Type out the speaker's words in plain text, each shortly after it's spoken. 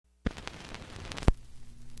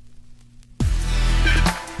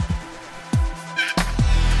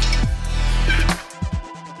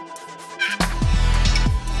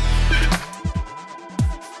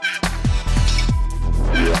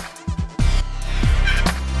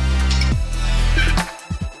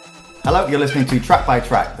Hello, you're listening to Track by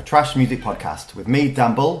Track, the Trash Music Podcast, with me,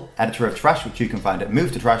 Dan Bull, editor of Trash, which you can find at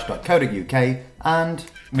movetotrash.co.uk, and...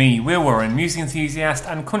 me, Will Warren, music enthusiast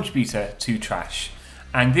and contributor to Trash.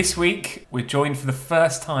 And this week, we're joined for the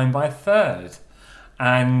first time by a third.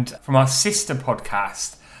 And from our sister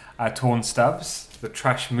podcast, Torn Stubs, the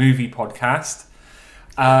Trash Movie Podcast,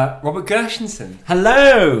 Robert Gershenson.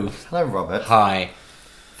 Hello! Hello, Robert. Hi.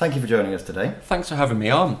 Thank you for joining us today. Thanks for having me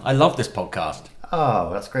on. I love this podcast.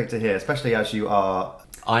 Oh, that's great to hear, especially as you are...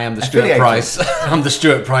 I am the Stuart Price. I'm the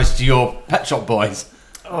Stuart Price to your Pet Shop Boys.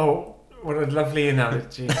 Oh, what a lovely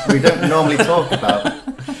analogy. We don't normally talk about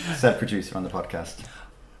said producer on the podcast.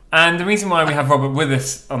 And the reason why we have Robert with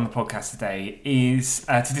us on the podcast today is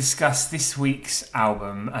to discuss this week's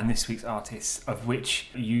album and this week's artist, of which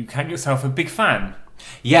you count yourself a big fan.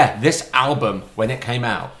 Yeah, this album, when it came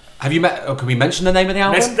out. Have you met... can we mention the name of the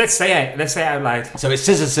album? Let's say it. Let's say it out loud. So it's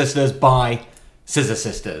Scissor Sisters by Scissor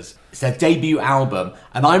Sisters. It's their debut album.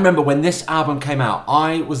 And I remember when this album came out,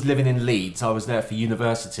 I was living in Leeds. I was there for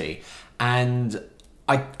university. And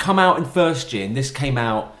I'd come out in first year, and this came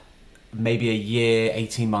out maybe a year,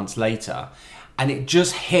 18 months later. And it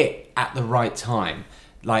just hit at the right time.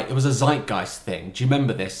 Like, it was a zeitgeist thing. Do you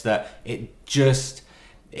remember this? That it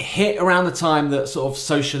hit around the time that sort of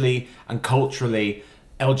socially and culturally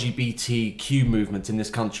LGBTQ movement in this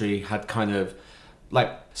country had kind of,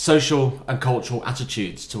 like, social and cultural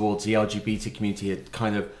attitudes towards the LGBT community had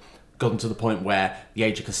kind of gotten to the point where the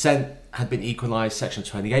age of consent had been equalised, Section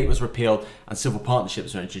 28 was repealed, and civil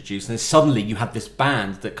partnerships were introduced. And then suddenly you had this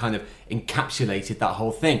band that kind of encapsulated that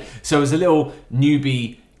whole thing. So as a little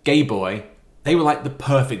newbie gay boy, they were like the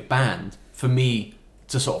perfect band for me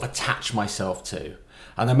to sort of attach myself to.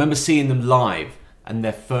 And I remember seeing them live and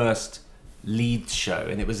their first Leeds show,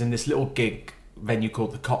 and it was in this little gig venue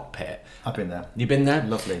called the Cockpit. I've been there. You've been there?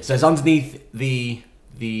 Lovely. So it's underneath the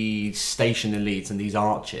station in Leeds and these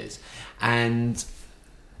arches. And,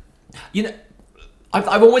 you know,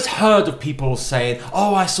 I've always heard of people saying,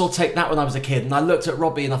 oh, I saw Take That when I was a kid, and I looked at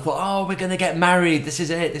Robbie and I thought, oh, we're going to get married, this is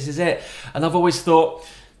it. And I've always thought,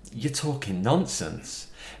 you're talking nonsense.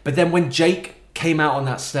 But then when Jake came out on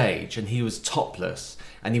that stage and he was topless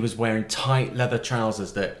and he was wearing tight leather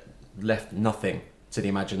trousers that left nothing to the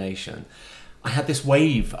imagination, I had this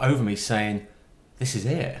wave over me saying, this is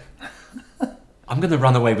it. I'm going to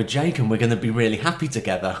run away with Jake and we're going to be really happy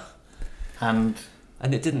together. And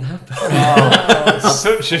it didn't happen. Oh,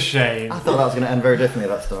 such a shame. I thought that was going to end very differently,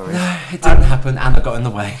 that story. No, it didn't happen. Anna got in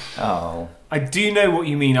the way. Oh. I do know what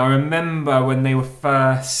you mean. I remember when they were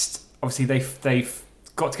first... Obviously, they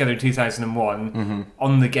got together in 2001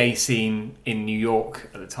 on the gay scene in New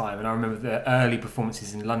York at the time. And I remember the early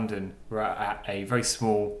performances in London were at a very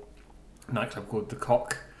small nightclub called The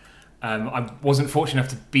Cock. I wasn't fortunate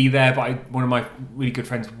enough to be there, but one of my really good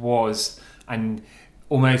friends was, and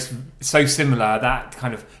almost so similar, that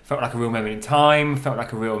kind of felt like a real moment in time, felt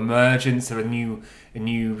like a real emergence of a new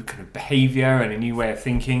kind of behaviour and a new way of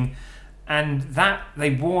thinking, and that they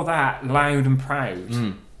wore that loud and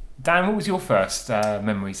proud. Dan, what was your first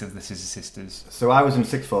memories of the Scissor Sisters? So I was in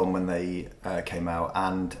sixth form when they came out,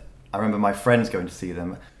 and I remember my friends going to see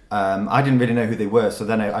them. I didn't really know who they were, so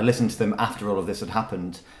then I listened to them after all of this had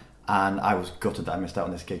happened. And I was gutted that I missed out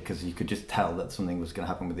on this gig because you could just tell that something was going to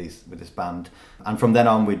happen with this band. And from then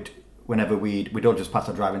on, we'd all just pass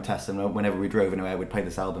our driving tests, and whenever we drove anywhere, we'd play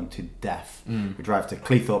this album to death. We'd drive to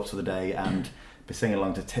Cleethorpes for the day and be singing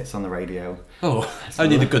along to Tits on the radio. Oh,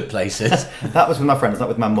 only the good places. That was with my friends, not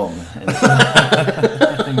with my mum.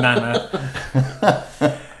 Nana.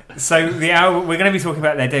 So the album, we're going to be talking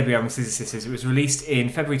about their debut album, Scissor Sisters. It was released in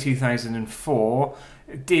February 2004.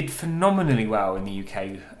 It did phenomenally well in the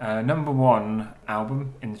UK. Number one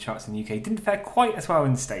album in the charts in the UK. Didn't fare quite as well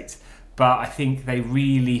in the States, but I think they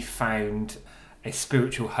really found a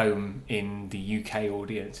spiritual home in the UK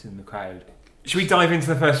audience, in the crowd. Should we dive into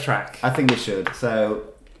the first track? I think we should. So,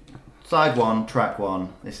 side one, track one.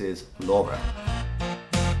 This is Laura.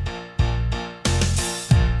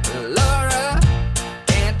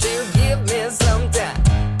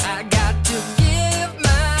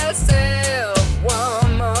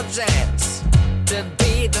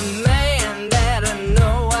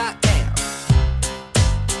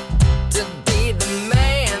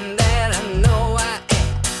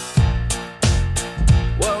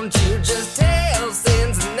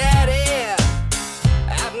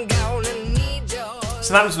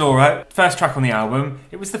 So that was Laura, first track on the album.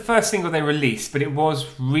 It was the first single they released, but it was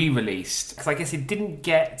re-released because I guess it didn't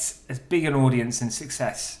get as big an audience and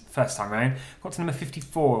success first time round. Got to number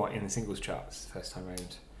 54 in the singles charts first time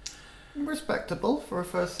round. Respectable for a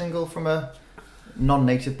first single from a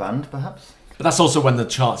non-native band, perhaps. But that's also when the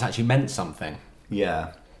charts actually meant something.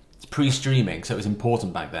 Yeah. It's pre-streaming, so it was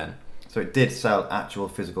important back then. So it did sell actual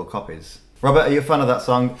physical copies. Robert, are you a fan of that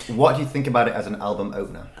song? What do you think about it as an album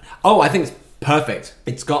opener? Oh, I think it's perfect.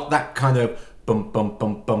 It's got that kind of bum bum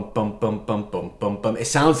bum bum bum bum bum bum bum bum. It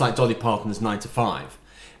sounds like Dolly Parton's 9 to 5,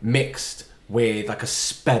 mixed with like a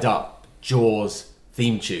sped up Jaws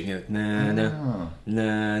theme tune. You know, na na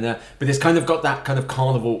na na. But it's kind of got that kind of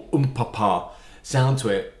carnival pa sound to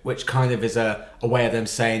it, which kind of is a way of them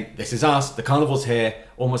saying, this is us, the carnival's here,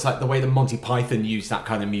 almost like the way that Monty Python used that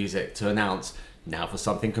kind of music to announce, now for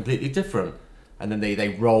something completely different. And then they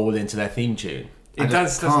roll into their theme tune. It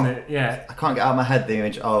does, doesn't it? Yeah. I can't get out of my head the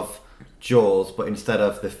image of Jaws, but instead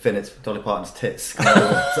of the fin, it's Dolly Parton's tits.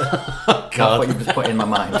 That's what you just put in my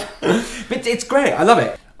mind. But it's great, I love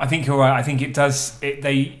it. I think you're right. I think it does.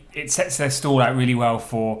 It sets their stall out really well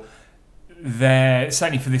for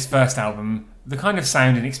certainly for this first album. The kind of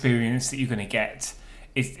sound and experience that you're going to get,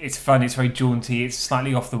 it's fun, it's very jaunty, it's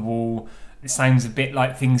slightly off the wall, it sounds a bit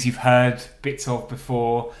like things you've heard bits of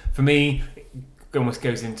before. For me, it almost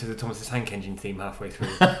goes into the Thomas the Tank Engine theme halfway through.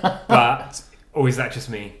 But, or is that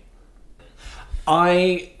just me?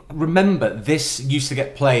 I remember this used to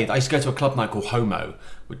get played. I used to go to a club night called Homo,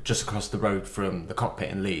 just across the road from the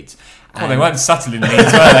Cockpit in Leeds. Oh, they weren't subtle in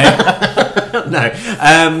Leeds, were they?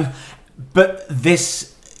 No. But this...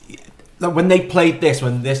 When they played this,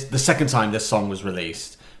 the second time this song was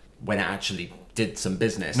released, when it actually did some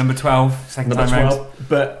business. Number 12, second time round.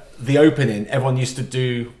 But the opening, everyone used to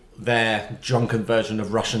do their drunken version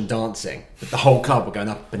of Russian dancing. But the whole club were going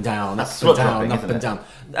up and down, up and down, up and down.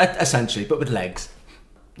 Essentially, but with legs.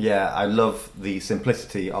 Yeah, I love the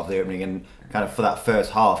simplicity of the opening and kind of for that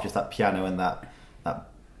first half, just that piano and that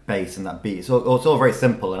bass and that beat. It's all very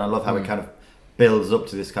simple, and I love how it kind of builds up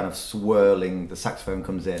to this kind of swirling, the saxophone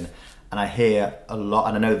comes in. And I hear a lot,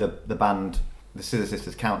 and I know the band, the Scissor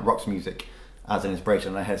Sisters, count Roxy music as an inspiration,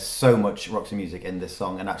 and I hear so much Roxy music in this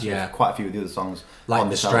song, and actually quite a few of the other songs like on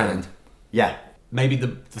this The Strand. album. Yeah. Maybe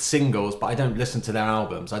the singles, but I don't listen to their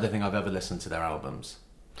albums. I don't think I've ever listened to their albums.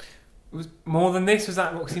 Was More Than This, was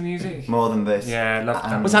that Roxy music? More Than This. Yeah, I love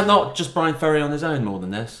that. Was that not just Brian Ferry on his own, More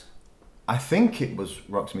Than This? I think it was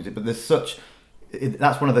Roxy music, but there's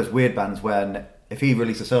that's one of those weird bands when if he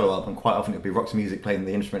released a solo album, quite often it would be Roxy music playing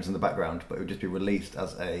the instruments in the background, but it would just be released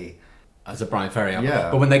as a Brian Ferry album.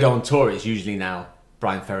 Yeah. But when they go on tour, it's usually now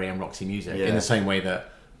Brian Ferry and Roxy music, in the same way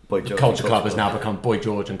that Culture Club has now become Boy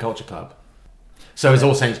George and Culture Club. So is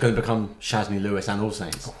All Saints going to become Shazney Lewis and All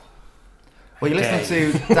Saints? Well, you're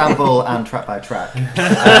listening to Dan Bull and Track by Track.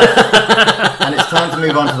 And it's time to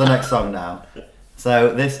move on to the next song now.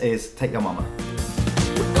 So this is Take Your Mama.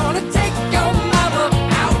 We're gonna take your mama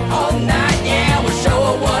out all night, yeah, we'll show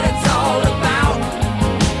her what it's all about.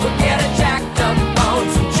 We'll get her jacked up on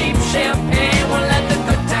some cheap champagne, we'll let the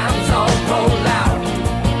good times all roll out.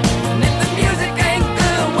 And if the music ain't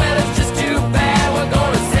good, well, it's just too bad. We're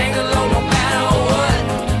gonna sing along no matter what,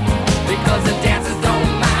 because the dancers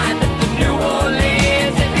don't mind at the New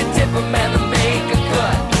Orleans if you tip them and they make a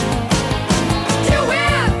cut. Till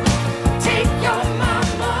we'll take your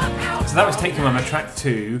mama out. So that was Take Your Mama, track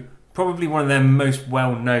 2. Probably one of their most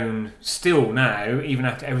well-known, still now, even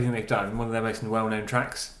after everything they've done, one of their most well-known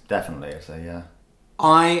tracks. Definitely, I'd say, yeah.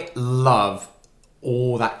 I love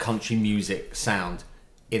all that country music sound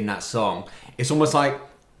in that song. It's almost like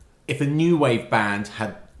if a new wave band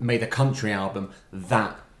had made a country album,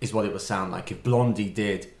 that is what it would sound like. If Blondie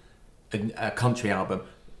did a country album,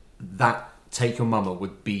 that Take Your Mama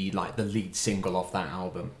would be like the lead single off that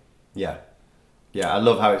album. Yeah. Yeah, I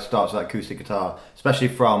love how it starts with that acoustic guitar, especially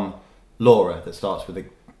from Laura, that starts with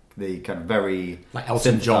the kind of very like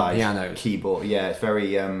Elton John synthesized pianos. keyboard. Yeah, it's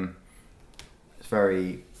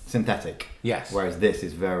very synthetic. Yes. Whereas this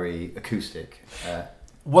is very acoustic.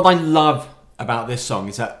 What I love about this song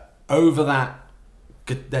is that over that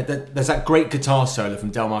there's that great guitar solo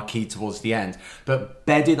from Del Marquis towards the end, but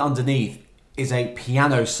bedded underneath is a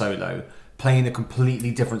piano solo playing a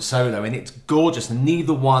completely different solo, and it's gorgeous, and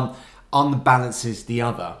neither one unbalances the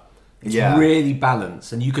other. It's really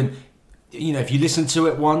balanced, and you can, if you listen to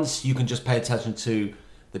it once, you can just pay attention to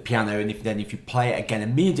the piano, and if you play it again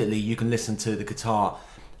immediately, you can listen to the guitar,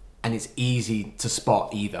 and it's easy to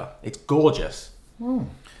spot either. It's gorgeous.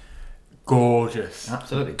 Gorgeous.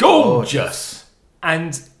 Absolutely. Gorgeous!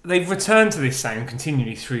 And they've returned to this sound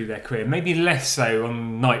continually through their career, maybe less so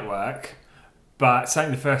on Night Work, but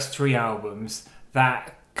certainly the first 3 albums,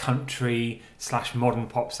 that country / modern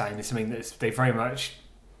pop sound is something that they very much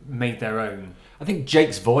made their own. I think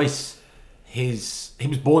Jake's voice, he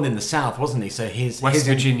was born in the South, wasn't he? So West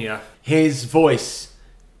Virginia. His voice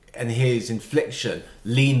and his infliction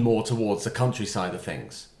lean more towards the country side of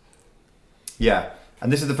things. Yeah,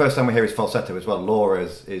 and this is the first time we hear his falsetto as well. Laura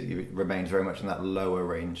remains very much in that lower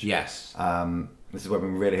range. Yes. This is where we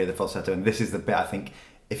really hear the falsetto, and this is the bit I think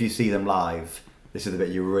if you see them live, this is the bit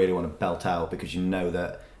you really want to belt out, because you know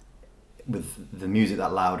that with the music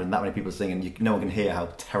that loud and that many people singing, no one can hear how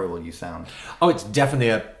terrible you sound. Oh, it's definitely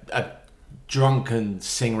a drunken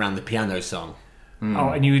sing around the piano song. Oh,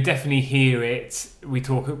 and you would definitely hear it. We've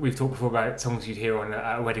talked before about songs you'd hear on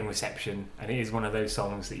a wedding reception, and it is one of those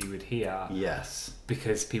songs that you would hear. Yes.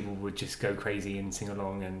 Because people would just go crazy and sing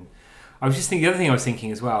along. And I was just thinking, the other thing I was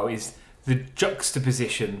thinking as well is the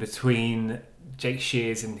juxtaposition between Jake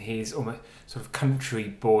Shears and his almost sort of country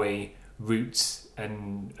boy roots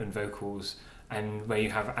and vocals, and where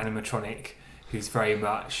you have animatronic, who's very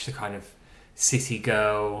much the kind of city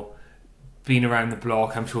girl, been around the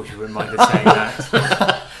block. I'm sure she wouldn't mind us saying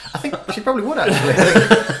that. I think she probably would, actually.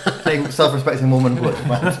 I think a self-respecting woman would.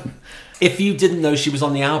 If you didn't know she was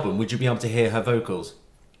on the album, would you be able to hear her vocals?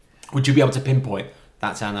 Would you be able to pinpoint,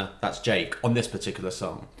 that's Anna, that's Jake, on this particular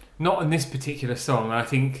song? Not on this particular song. I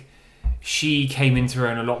think she came into her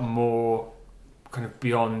own a lot more kind of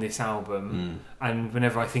beyond this album. And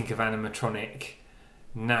whenever I think of animatronic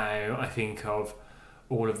now, I think of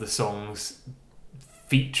all of the songs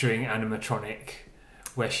featuring animatronic,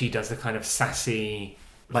 where she does a kind of sassy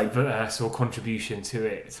verse or contribution to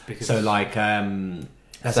it. Because so like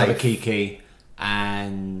let's have a Kiki,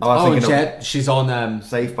 and she's on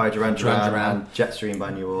Safe by Duran Duran and Jetstream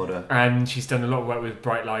by New Order, and she's done a lot of work with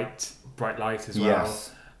Bright Light as well.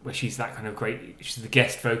 Yes. Where she's that kind of she's the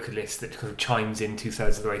guest vocalist that kind of chimes in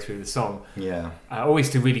 2/3 of the way through the song. Yeah. Always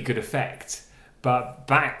to really good effect. But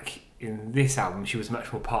back in this album, she was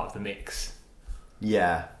much more part of the mix.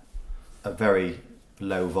 Yeah. A very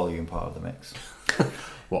low volume part of the mix.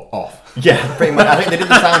 What, off? Yeah, pretty much. I think they did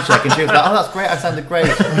the sound check and she was like, oh, that's great, I sounded great.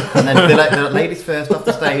 And then they're like, ladies first off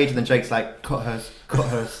the stage, and then Jake's like, cut hers.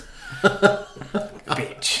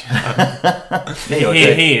 Bitch. He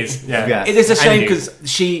he is. Yeah. It is a shame because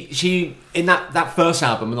she in that first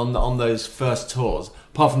album and on those first tours,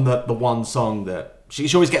 apart from the one song that she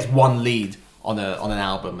always gets one lead on an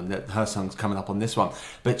album, and that her song's coming up on this one,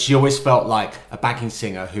 but she always felt like a backing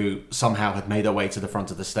singer who somehow had made her way to the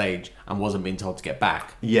front of the stage and wasn't being told to get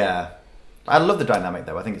back. Yeah. I love the dynamic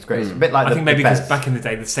though. I think it's great. It's a bit like I think maybe because back in the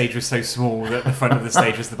day the stage was so small that the front of the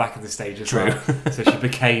stage was the back of the stage as well. So she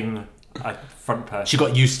became a front person. She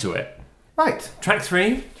got used to it. Right. Track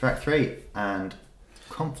 3, and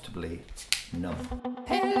Comfortably Numb.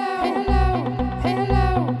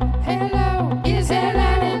 Hello, is there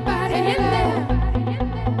anybody in there?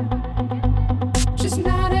 Just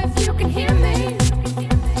not if you can hear me.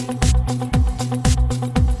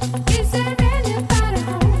 Is there anybody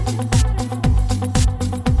home?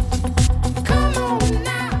 Come on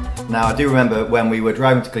now. Now, I do remember when we were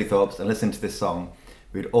driving to Cleethorpes and listening to this song,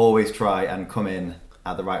 we'd always try and come in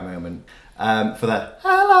at the right moment for the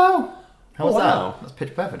hello. How was that? That's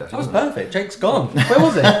pitch perfect, actually. That was perfect. Jake's gone. Where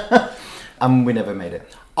was it? And we never made it.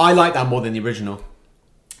 I like that more than the original.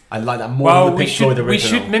 I like that more than the Pink Floyd original. We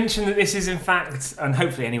should mention that this is in fact, and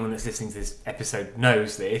hopefully anyone that's listening to this episode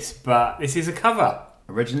knows this, but this is a cover.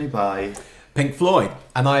 Originally by Pink Floyd.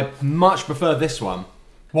 And I much prefer this one.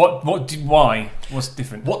 Why? What's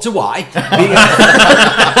different? What do I?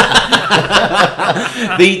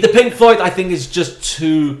 The Pink Floyd, I think, is just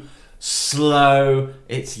too slow.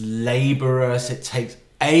 It's laborious. It takes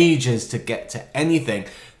ages to get to anything.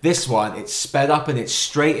 This one, it's sped up and it's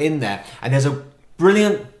straight in there. And there's a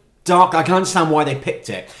brilliant dark. I can understand why they picked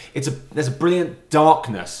it. There's a brilliant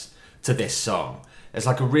darkness to this song. There's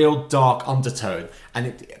like a real dark undertone,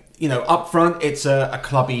 and up front it's a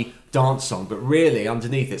clubby dance song, but really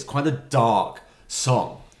underneath it's quite a dark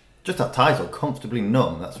song. just that title, Comfortably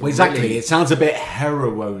Numb. That's exactly. Really... It sounds a bit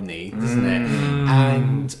heroin-y, doesn't it?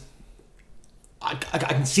 And I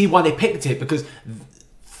can see why they picked it, because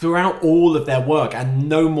throughout all of their work, and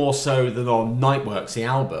no more so than on Nightworks, the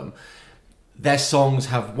album, their songs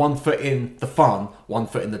have one foot in the fun, one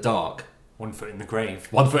foot in the dark. One foot in the grave.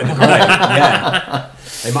 One foot in the grave, yeah.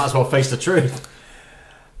 They might as well face the truth.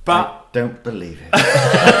 But I don't believe it.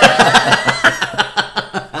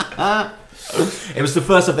 It was the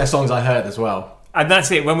first of their songs I heard as well. And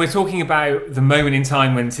that's it. When we're talking about the moment in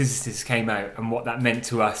time when Scissor came out and what that meant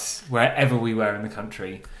to us wherever we were in the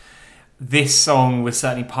country, this song was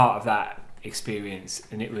certainly part of that experience,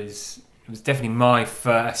 and it was definitely my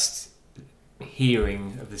first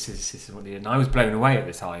hearing of the Scissor, what they did, and I was blown away at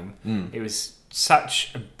the time. It was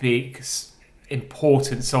such a big,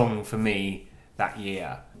 important song for me that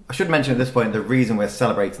year. I should mention at this point the reason we're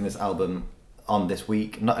celebrating this album on this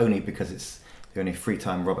week, not only because it's the only free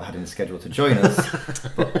time Robert had in his schedule to join us,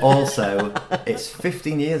 but also it's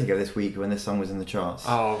 15 years ago this week when this song was in the charts.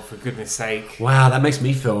 Oh, for goodness sake. Wow, that makes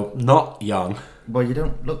me feel not young. Well, you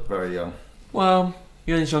don't look very young. Well,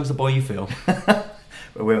 you're as young as the boy you feel. But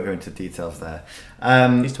we won't go into details there.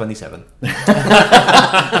 He's 27.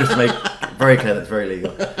 Just to make very clear that's very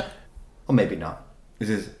legal. Or maybe not. This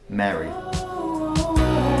is Mary. I'd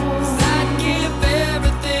give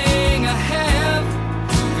everything I have,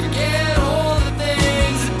 forget all the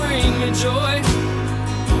things that bring me joy.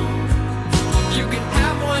 You can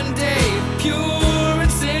have one day of pure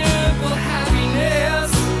and simple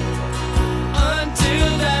happiness.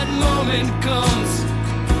 Until that moment comes,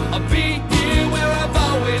 I'll be here where I've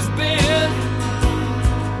always been.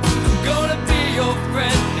 I'm gonna be your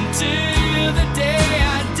friend until the day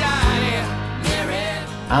I die. Mary.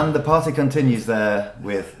 And the party continues there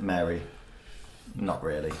with Mary. Not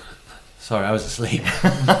really. Sorry, I was asleep.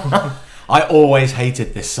 I always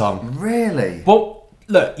hated this song. Really? Well,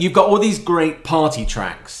 look, you've got all these great party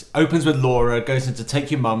tracks. Opens with Laura, goes into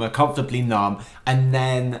Take Your Mama, Comfortably Numb, and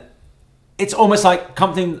then it's almost like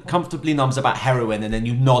Comfortably Numb's about heroin, and then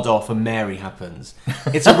you nod off and Mary happens.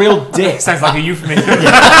 It's a real dip. Sounds like a euphemism.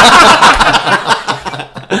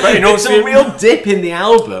 It's a real dip in the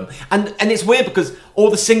album. And it's weird because all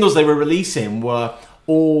the singles they were releasing were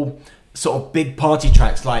all sort of big party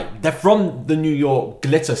tracks. Like, they're from the New York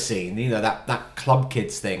glitter scene, you know, that club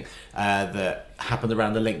kids thing that happened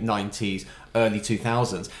around the late 90s, early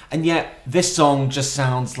 2000s. And yet this song just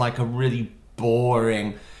sounds like a really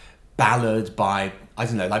boring ballad by, I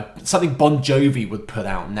don't know, like something Bon Jovi would put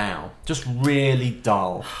out now. Just really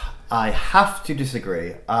dull. I have to disagree.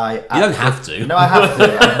 You don't have to. No, I have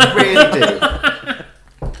to. I really do.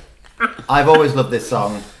 I've always loved this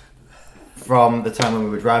song from the time when we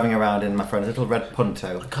were driving around in my friend's little red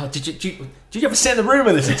Punto. God, did you ever sit in the room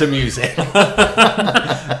and listen to music?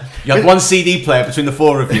 You had one CD player between the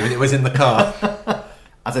four of you and it was in the car.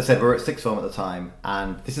 As I said, we were at sixth form at the time,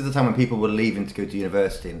 and this is the time when people were leaving to go to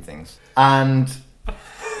university and things. And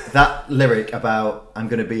that lyric about "I'm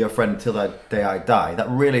going to be your friend till the day I die," that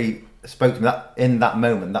really spoke to me. That in that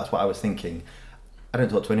moment, that's what I was thinking. I don't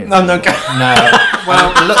talk to anyone. No. No.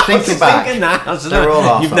 Well, look, thinking back, they're all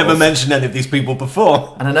arseholes. You've never mentioned any of these people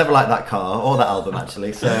before. And I never liked that car or that album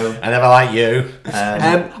actually. So I never liked you.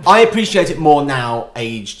 I appreciate it more now,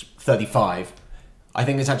 aged 35. I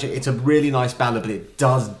think it's a really nice ballad, but it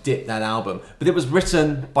does dip that album. But it was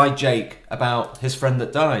written by Jake about his friend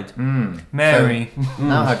that died. Mary. So,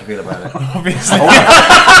 now how do you feel about it? Obviously.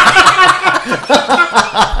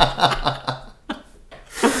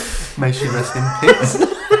 May she rest in peace.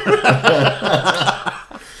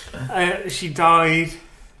 She died.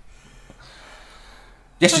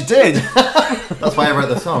 Yes, she did. That's why I wrote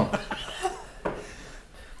the song.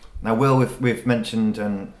 Now, Will, we've mentioned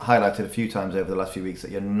and highlighted a few times over the last few weeks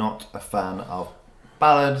that you're not a fan of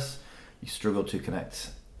ballads. You struggle to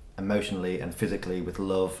connect emotionally and physically with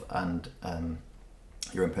love and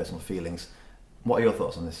your own personal feelings. What are your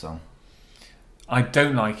thoughts on this song? I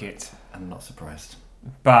don't like it, I'm not surprised.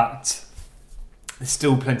 but there's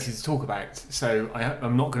still plenty to talk about. So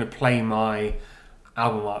I'm not going to play my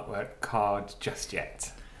album artwork card just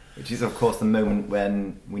yet. Which is, of course, the moment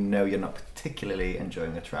when we know you're not particularly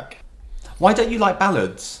enjoying a track. Why don't you like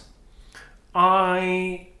ballads?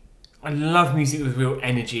 I love music with real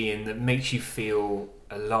energy and that makes you feel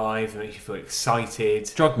alive, and makes you feel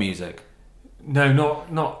excited. Drug music. No,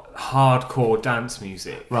 not hardcore dance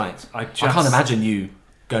music. Right. I I can't imagine you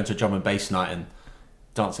going to a drum and bass night and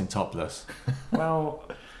dancing topless. Well,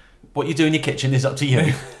 What you do in your kitchen is up to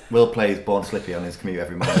you. Will plays Born Slippy on his commute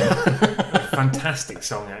every morning. fantastic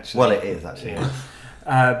song actually. Well, it is, actually. Yeah.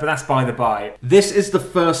 But that's by the by. This is the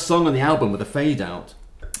first song on the album with a fade out.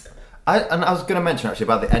 And I was going to mention actually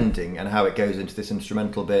about the ending and how it goes into this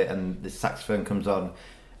instrumental bit and this saxophone comes on.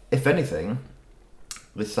 If anything,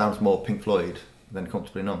 this sounds more Pink Floyd than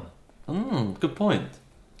Comfortably Numb. Good point.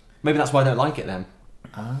 Maybe that's why I don't like it then.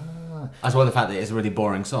 As well as the fact that it's a really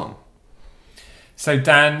boring song. So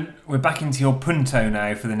Dan, we're back into your punto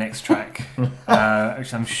now for the next track,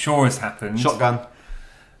 which I'm sure has happened. Shotgun.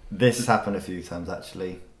 This has happened a few times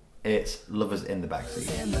actually. It's Lovers in the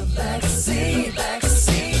Backseat. In the backseat,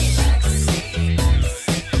 backseat.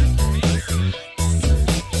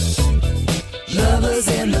 Lovers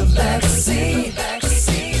in the backseat,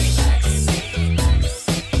 backseat.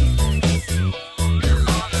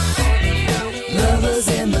 Lovers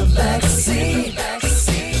in the backseat,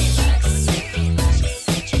 backseat.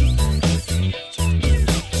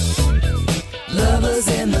 Lovers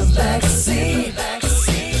in the backseat, backseat.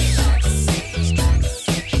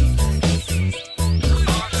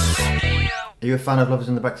 Are you a fan of Lovers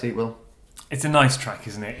in the Backseat, Will? It's a nice track,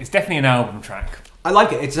 isn't it? It's definitely an album track. I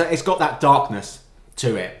like it. It's got that darkness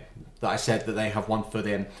to it that I said that they have one foot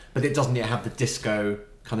in, but it doesn't yet have the disco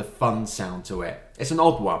kind of fun sound to it. It's an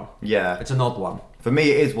odd one. Yeah. It's an odd one. For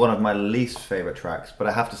me, it is one of my least favourite tracks, but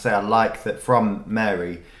I have to say I like that from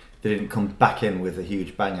Mary, they didn't come back in with a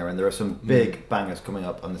huge banger, and there are some big bangers coming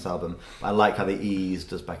up on this album. I like how they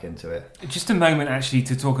eased us back into it. Just a moment, actually,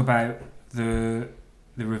 to talk about the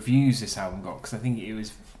reviews this album got, because I think it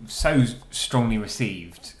was so strongly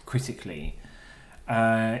received critically.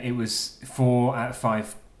 It was 4 out of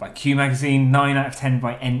 5 by Q Magazine, 9 out of 10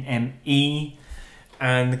 by NME,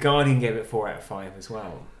 and The Guardian gave it 4 out of 5 as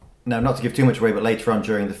well. Now, not to give too much away, but later on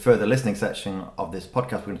during the further listening section of this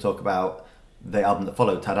podcast, we're going to talk about the album that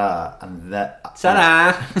followed, Ta-Da, and that...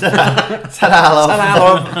 Ta-da! Ta-da, love. Ta-da,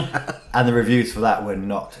 love. And the reviews for that were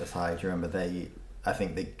not as high. Do you remember? I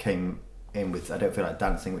think they came in with I Don't Feel Like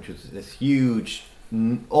Dancing, which was this huge,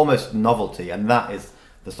 almost novelty, and that is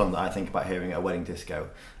the song that I think about hearing at a wedding disco.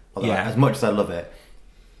 Although, as much as I love it,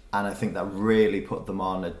 and I think that really put them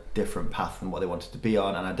on a different path than what they wanted to be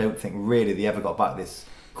on, and I don't think really they ever got back this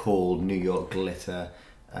cool New York glitter,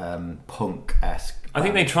 punk-esque. I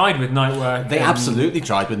think they tried with Nightwork. They absolutely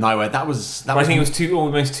tried with Nightwork. That was I think it was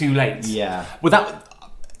almost too late. Yeah. Well,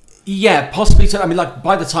 possibly. I mean, like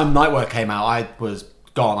by the time Nightwork came out, I was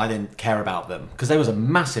gone. I didn't care about them because there was a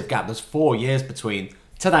massive gap. There's 4 years between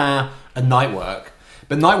Ta-Da and Nightwork.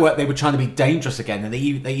 But Nightwork, they were trying to be dangerous again, and they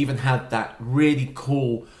even had that really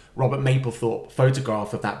cool Robert Mapplethorpe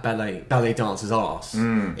photograph of that ballet dancer's arse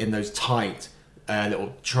in those tight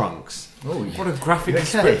little trunks. Oh, what a graphic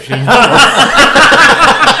description.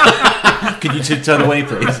 Could you two turn away,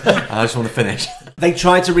 please? I just want to finish. They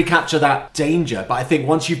tried to recapture that danger, but I think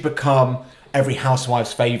once you've become every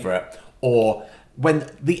housewife's favourite, or when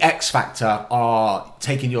the X Factor are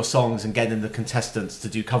taking your songs and getting the contestants to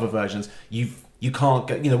do cover versions, you can't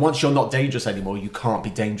get, once you're not dangerous anymore, you can't be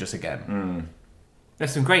dangerous again.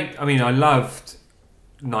 There's some great, I loved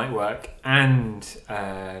Nightwork and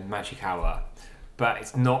Magic Hour, but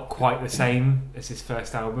it's not quite the same as his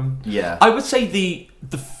first album. Yeah. I would say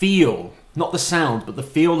the feel, not the sound, but the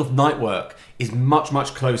feel of Nightwork is much,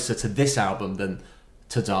 much closer to this album than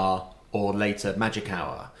Ta-Da or later Magic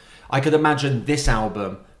Hour. I could imagine this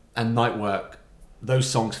album and Nightwork, those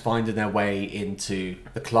songs finding their way into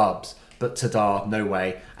the clubs, but Ta-Da, no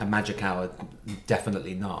way, and Magic Hour,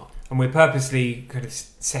 definitely not. And we're purposely kind of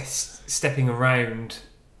stepping around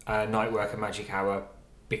Nightwork and Magic Hour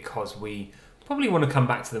because we probably want to come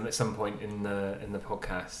back to them at some point in the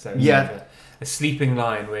podcast. So a sleeping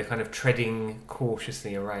lion, we're kind of treading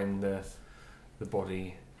cautiously around the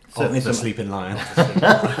body. Certainly of the sleeping lion.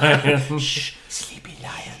 Shh, sleepy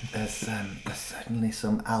lion. There's certainly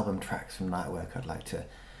some album tracks from Nightwork I'd like to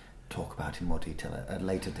talk about in more detail at a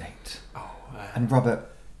later date. And Robert,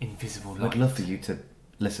 Invisible Light. I'd love for you to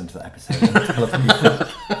listen to that episode and tell us what you think.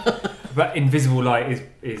 But Invisible Light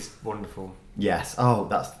is wonderful. Yes. Oh,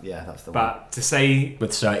 that's the one. But to say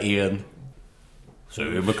With Sir Ian.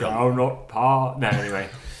 Sir shall not part. No, anyway.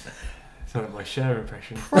 It's not my Cher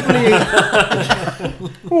impression. Probably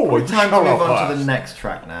time to move on to the next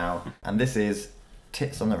track now, and this is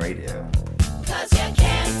Tits on the Radio. 'Cause you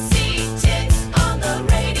can't see tits on the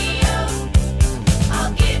radio.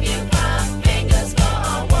 I'll give you 5 fingers for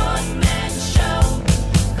a one-man show.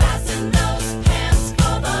 Fasten those pants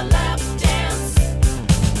for the lap dance.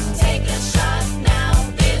 Take a shot now,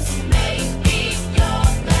 this may be your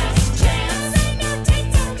last chance. Ain't no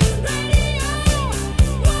tits on the radio.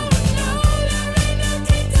 Whoa, no, there ain't no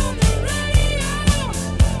tits on the radio.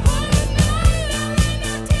 Oh, no, there ain't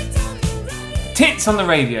no tits on the radio. Tits on the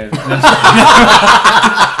radio.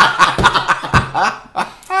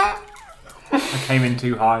 I came in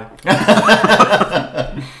too high.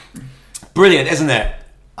 Brilliant, isn't it?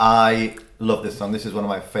 I love this song. This is one of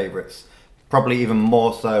my favourites. Probably even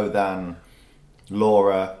more so than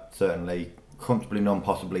Laura, certainly. Comfortably Numb,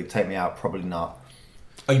 possibly. Take Me Out, probably not.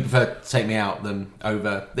 Oh, you prefer Take Me Out than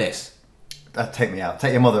over this? Take Me Out.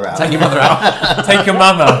 Take Your Mother Out. Take your mother out. Take your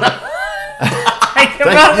mother. Take your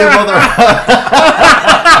Take mother. Your Mother Out.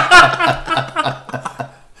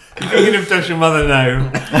 You're thinking of Does Your Mother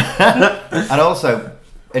Know? And also,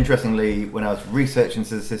 interestingly, when I was researching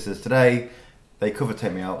Scissor Sisters today, they covered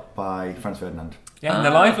Take Me Out by Franz Ferdinand. Yeah, in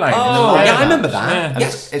the live lane. Oh, Live yeah, I Lounge. remember that. Yeah. And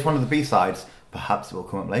Yes. it's one of the B-sides. Perhaps it will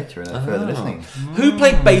come up later in a further listening. Who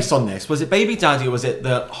played bass on this? Was it Baby Daddy or was it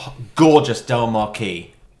the gorgeous Del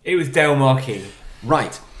Marquis? It was Del Marquis.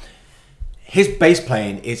 Right. His bass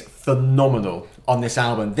playing is phenomenal on this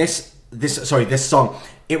album. This song.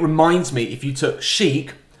 It reminds me, if you took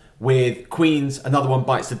Chic, with Queen's Another One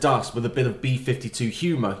Bites the Dust with a bit of B-52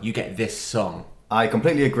 humour, you get this song. I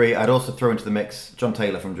completely agree. I'd also throw into the mix John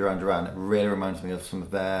Taylor from Duran Duran. It really reminds me of some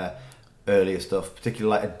of their earlier stuff,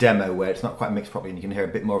 particularly like a demo where it's not quite mixed properly and you can hear a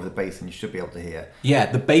bit more of the bass than you should be able to hear. Yeah,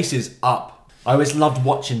 the bass is up. I always loved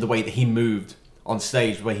watching the way that he moved on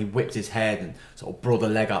stage, where he whipped his head and sort of brought the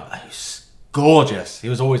leg up. It was gorgeous. He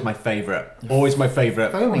was always my favourite. Always my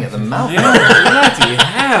favourite. Foaming at the mouth. Yeah, bloody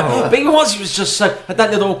hell. But he was just so...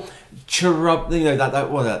 that little cherub... You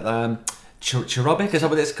know, cherubic? Is that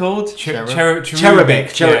what it's called? Cherubic. Cherubic.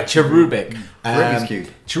 Rubik's Cube.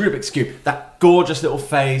 Rubik's Cube. That gorgeous little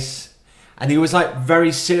face. And he was like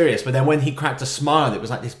very serious, but then when he cracked a smile, it was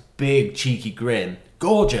like this big cheeky grin.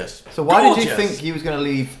 Gorgeous. So why Gorgeous. did you think he was going to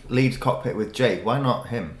leave Leeds cockpit with Jake? Why not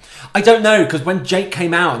him? I don't know, because when Jake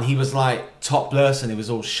came out and he was like topless and he was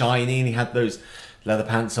all shiny and he had those leather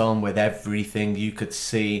pants on with everything you could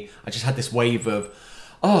see, I just had this wave of,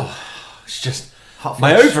 it's just... Hot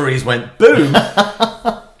my flash. ovaries went boom.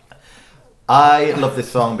 I love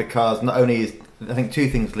this song because not only is... I think two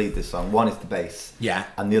things lead this song. One is the bass. Yeah.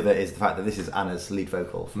 And the other is the fact that this is Anna's lead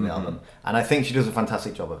vocal from the album. And I think she does a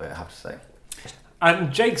fantastic job of it, I have to say.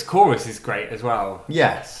 And Jake's chorus is great as well.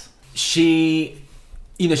 Yes. She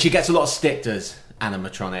gets a lot of stick, does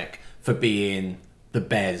Animatronic, for being the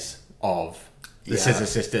Bez of the Scissor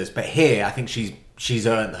Sisters. But here, I think she's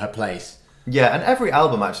earned her place. Yeah, and every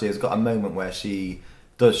album actually has got a moment where she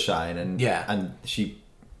does shine and she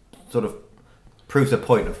sort of proves her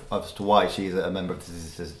point as to why she's a member of the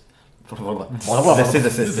Scissor Sisters. The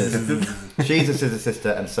Scissor Sisters. She's a Scissor Sister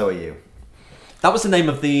and so are you. That was the name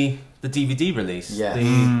of the DVD release. Yeah.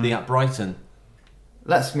 The at Brighton.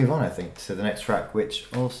 Let's move on, I think, to the next track, which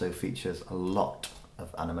also features a lot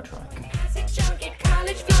of animatronic. Classic junkie,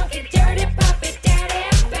 college flunky, dirty puppy, daddy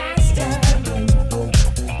bastard.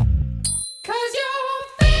 'Cause you're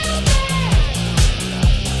filthy,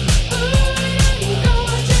 ooh, and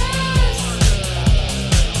gorgeous.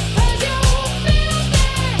 'Cause you're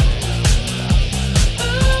filthy,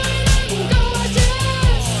 ooh, and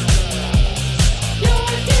gorgeous.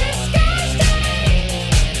 You're disgusting,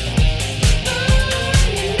 ooh,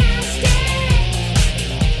 and nasty.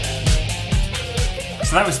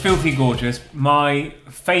 So that was Filthy Gorgeous, my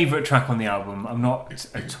favourite track on the album. I'm not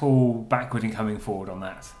at all backward in coming forward on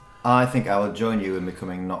that. I think I will join you in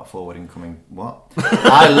becoming not forward in coming... What?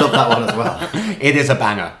 I love that one as well. It is a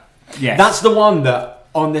banger. Yes. That's the one that,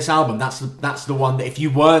 on this album, that's the one that if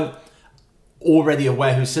you weren't already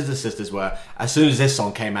aware who Scissor Sisters were, as soon as this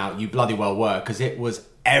song came out, you bloody well were, because it was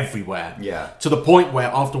everywhere. Yeah. To the point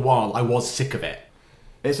where, after a while, I was sick of it.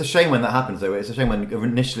 It's a shame when that happens, though. It's a shame when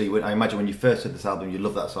initially, I imagine when you first heard this album, you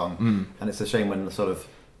love that song. And it's a shame when the sort of,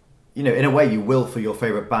 you know, in a way you will for your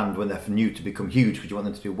favourite band when they're new to become huge because you want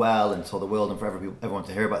them to do well and tell the world and for everyone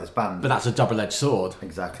to hear about this band. But that's a double-edged sword.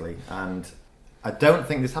 Exactly. And I don't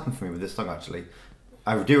think this happened for me with this song, actually.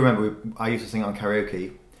 I do remember I used to sing it on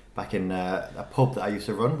karaoke back in a pub that I used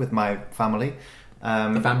to run with my family.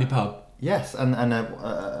 The family pub. Yes, and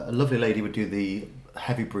a lovely lady would do the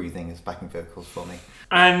heavy breathing as backing vocals for me.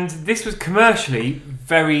 And this was commercially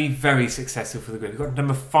very, very successful for the group. It got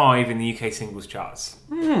number 5 in the UK singles charts.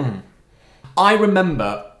 I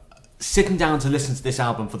remember sitting down to listen to this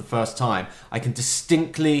album for the first time. I can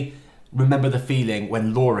distinctly remember the feeling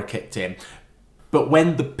when Laura kicked in. But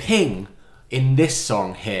when the ping in this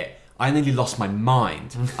song hit, I nearly lost my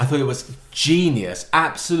mind. I thought it was genius,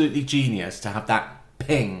 absolutely genius to have that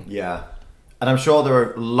ping. Yeah. And I'm sure there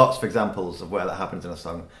are lots of examples of where that happens in a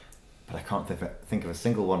song, but I can't think of a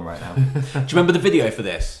single one right now. Do you remember the video for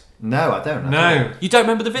this? No, I don't. No. You don't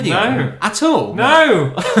remember the video? No. At all?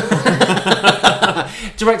 No!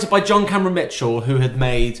 Directed by John Cameron Mitchell, who had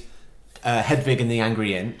made Hedwig and the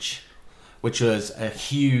Angry Inch, which was a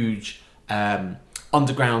huge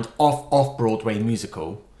underground off-Broadway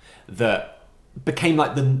musical that became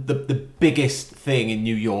like the biggest thing in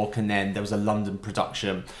New York, and then there was a London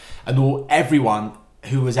production, and everyone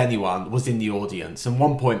who was anyone was in the audience. And at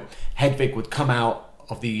one point, Hedwig would come out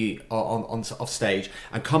of the off stage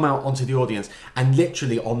and come out onto the audience, and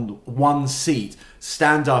literally on one seat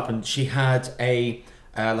stand up, and she had a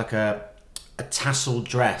tassel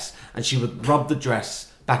dress, and she would rub the dress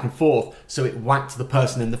back and forth so it whacked the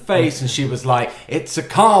person in the face, and she was like, "It's a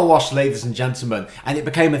car wash, ladies and gentlemen." And it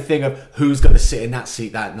became a thing of who's going to sit in that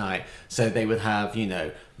seat that night. So they would have, you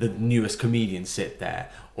know, the newest comedian sit there,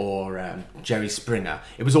 or Jerry Springer.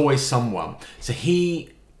 It was always someone. So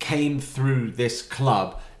he came through this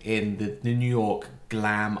club in the New York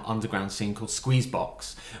glam underground scene called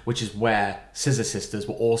Squeezebox, which is where Scissor Sisters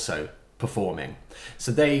were also performing.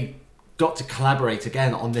 So they got to collaborate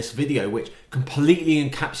again on this video, which completely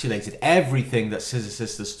encapsulated everything that Scissor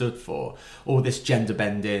Sisters stood for. All this gender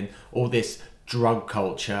bending, all this drug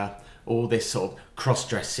culture, all this sort of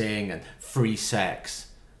cross-dressing and free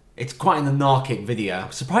sex. It's quite an anarchic video.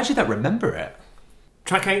 I'm surprised you don't remember it.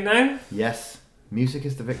 Track 8 now? Yes, music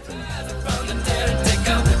is the victim.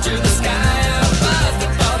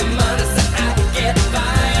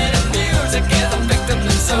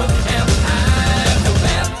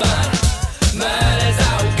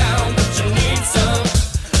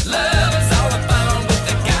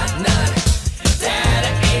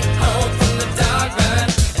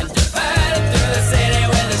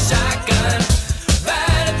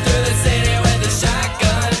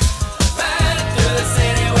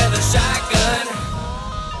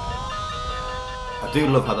 I do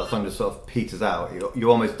love how that song just sort of peters out. You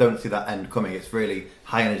almost don't see that end coming. It's really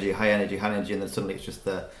high energy, high energy, high energy, and then suddenly it's just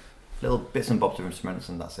the little bits and bobs of instruments,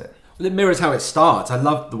 and that's it. Well, it mirrors how it starts. I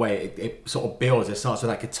love the way it sort of builds. It starts with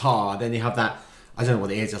that guitar, then you have that, I don't know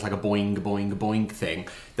what it is, it's like a boing, boing, boing thing.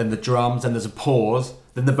 Then the drums, then there's a pause,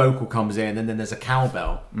 then the vocal comes in, and then there's a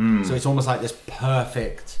cowbell. So it's almost like this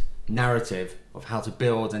perfect narrative of how to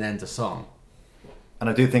build and end a song. And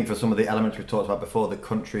I do think for some of the elements we've talked about before, the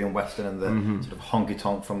country and western and the sort of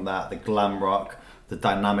honky-tonk from that, the glam rock, the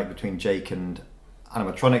dynamic between Jake and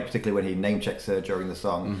animatronic, particularly when he name-checks her during the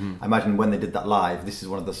song. I imagine when they did that live, this is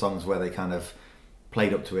one of the songs where they kind of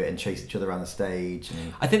played up to it and chased each other around the stage.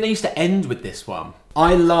 And I think they used to end with this one.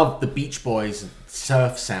 I love the Beach Boys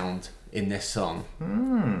surf sound in this song.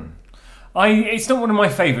 It's not one of my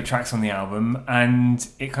favourite tracks on the album, and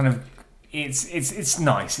it kind of it's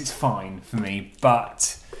nice, it's fine for me,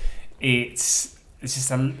 but it just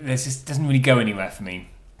doesn't really go anywhere for me.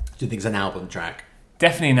 Do you think it's an album track?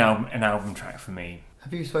 Definitely an album track for me.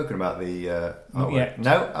 have you spoken about the... Not yet.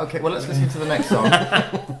 No? Okay, well let's listen to the next song.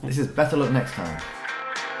 This is Better Luck Next Time.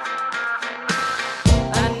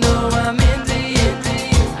 I know I'm into you.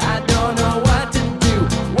 I don't know what to do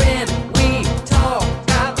when we talk.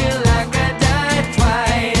 I feel like I died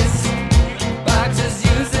twice. Boxes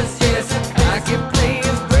uses yes. I can play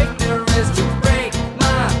is break the wrist to break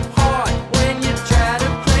my heart when you try to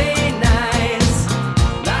play nice.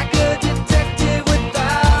 Like a detective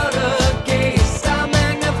without a case. I'll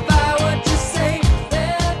magnify what you say.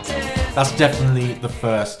 That's definitely the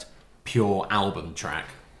first pure album track.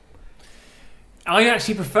 I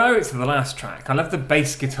actually prefer it to the last track. I love the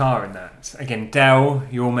bass guitar in that. Again, Del,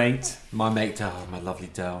 your mate. My mate, my lovely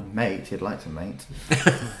Del. Mate, you'd like to mate.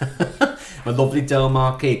 My lovely Del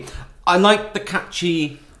Marquis. I like the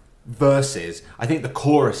catchy verses. I think the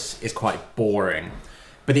chorus is quite boring,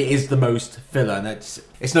 but it is the most filler, and it's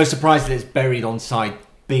no surprise that it's buried on side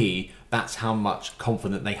B. That's how much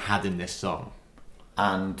confidence they had in this song.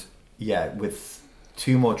 And yeah, with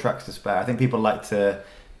 2 more tracks to spare, I think people like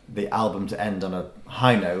the album to end on a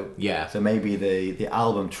high note. Yeah. So maybe the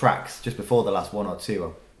album tracks just before the last 1 or 2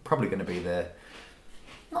 are probably going to be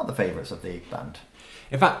not the favourites of the band.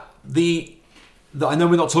 In fact, the I know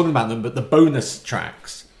we're not talking about them, but the bonus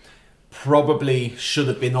tracks probably should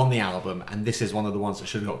have been on the album, and this is one of the ones that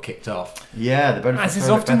should have got kicked off. Yeah, the bonus As tracks is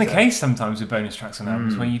are often the better. case sometimes with bonus tracks on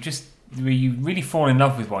albums, where you really fall in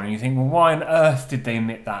love with one and you think, well, why on earth did they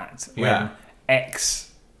omit that when Yeah.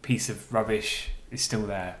 X piece of rubbish is still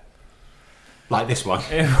there? Like this one.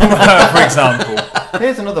 For example.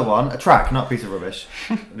 Here's another one, a track, not a piece of rubbish.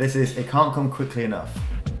 This is It Can't Come Quickly Enough.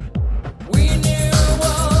 We knew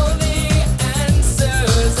all the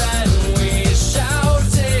answers and we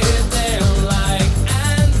shouted them like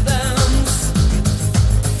anthems.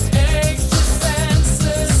 Anxious and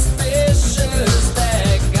suspicious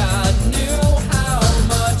that God knew how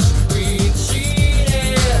much we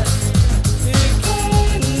cheated. It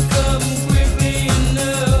couldn't come quickly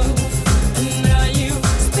enough, and now you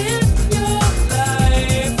spent your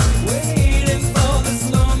life waiting for this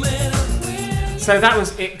moment of when. So that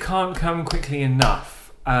was It Can't Come Quickly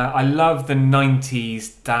Enough. I love the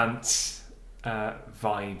 90s dance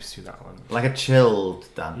vibes to that one. Like a chilled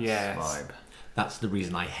dance Yes. vibe. That's the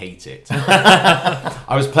reason I hate it.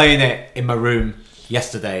 I was playing it in my room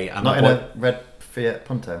yesterday. And Not in my a red Fiat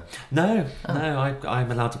Punto. No,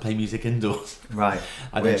 I'm allowed to play music indoors. Right.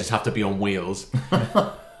 I don't Weird. just have to be on wheels.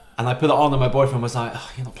 And I put it on, and my boyfriend was like,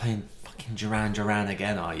 "Oh, you're not playing fucking Duran Duran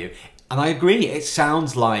again, are you?" And I agree. It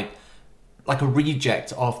sounds like a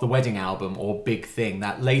reject of the Wedding album or Big Thing,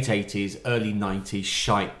 that late 80s, early 90s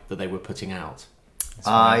shite that they were putting out.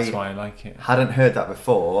 That's why I like it. Hadn't heard that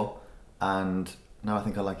before, and now I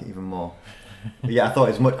think I like it even more. But yeah, I thought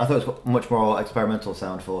it was much more experimental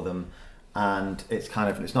sound for them, and it's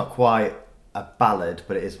not quite a ballad,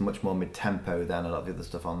 but it is much more mid-tempo than a lot of the other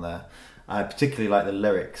stuff on there. I particularly like the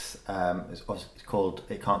lyrics. It's called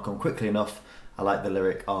 "It Can't Come Quickly Enough." I like the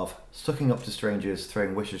lyric of "Sucking up to strangers,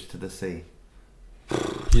 throwing wishes to the sea."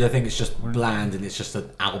 You don't think it's just bland and it's just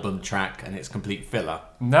an album track and it's complete filler?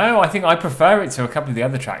 No, I think I prefer it to a couple of the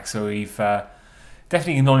other tracks. So we've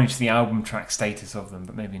definitely acknowledged the album track status of them,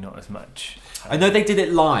 but maybe not as much. I know they did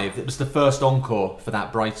it live. It was the first encore for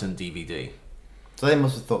that Brighton DVD. So they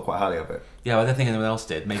must have thought quite highly of it. Yeah, I don't think anyone else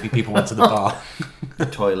did. Maybe people went to the bar The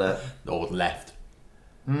toilet. or left.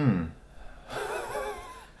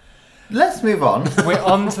 Let's move on. We're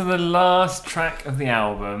on to the last track of the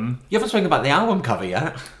album. You haven't spoken about the album cover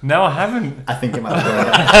yet. No, I haven't. I think it might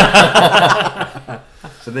be.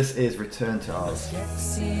 So this is Return to Oz.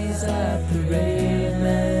 Seas at the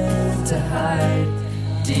railing to hide.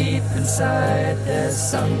 Deep inside their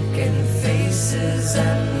sunken faces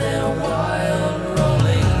and their wild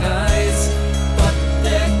rolling eyes. But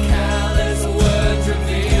their callous words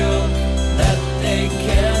reveal that they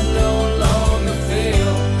can no longer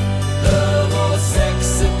feel love or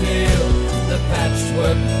sex appeal. The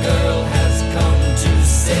patchwork girl has come to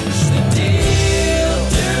cinch the deal.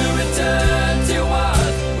 To return to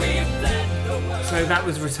what we've fled the world. So that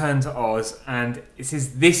was Return to Oz, and this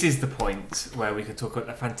is the point where we can talk about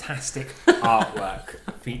the fantastic artwork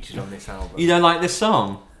featured on this album. You don't like this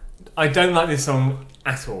song? I don't like this song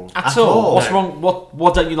at all. At all? all? What's No. wrong?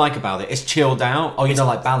 What don't you like about it? It's chilled out? Oh, you don't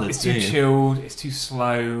like ballads, It's do too you? chilled, it's too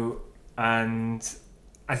slow, and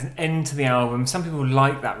as an end to the album, some people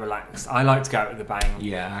like that relaxed. I like to go out with a bang.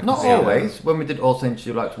 Yeah. I can Not see that. always. When we did All Saints,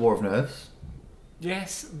 you liked War of Nerves.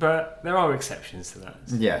 Yes, but there are exceptions to that.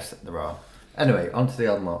 Yes, there are. Anyway, on to the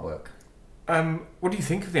album artwork. What do you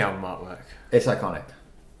think of the album artwork? It's iconic.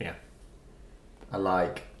 Yeah. I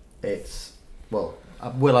like it's well.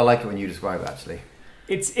 Will, I like it when you describe it. Actually,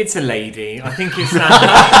 It's a lady. I think it's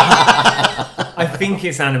I think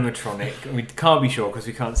it's animatronic. We can't be sure because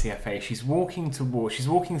we can't see her face. She's walking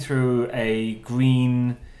through a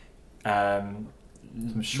green some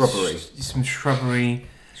shrubbery. some shrubbery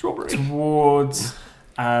towards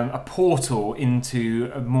a portal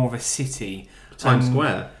into more of a city. Times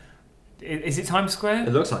Square. Is it Times Square?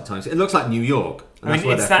 It looks like Times. It looks like New York. And I that's mean,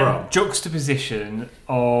 where it's they're that from. juxtaposition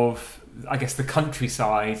of, I guess, the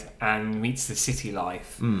countryside and meets the city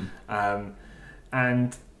life.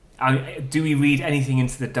 And do we read anything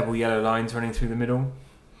into the double yellow lines running through the middle?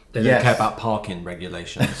 They don't Yes. care about parking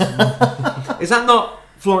regulations. Is that not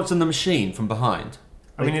Florence and the Machine from behind?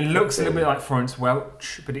 I mean, it looks a little bit like Florence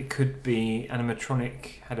Welch, but it could be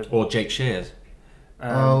animatronic. Or Jake Shears?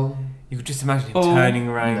 You could just imagine him turning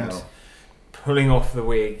around, No, pulling off the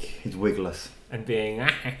wig, he's wigless. and being.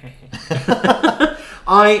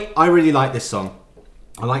 I really like this song.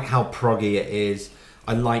 I like how proggy it is.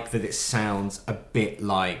 I like that it sounds a bit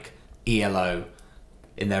like ELO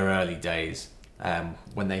in their early days,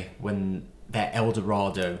 when their El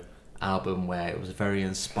Dorado album, where it was very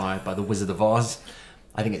inspired by The Wizard of Oz.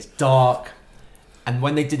 I think it's dark, and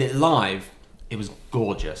when they did it live, it was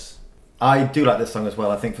gorgeous. I do like this song as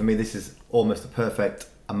well. I think for me, this is almost a perfect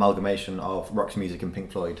amalgamation of Rock's music and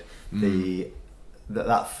Pink Floyd.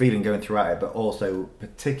 That feeling going throughout it, but also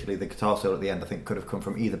particularly the guitar solo at the end, I think could have come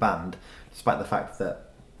from either band, despite the fact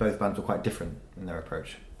that both bands were quite different in their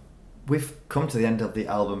approach. We've come to the end of the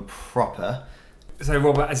album proper. So,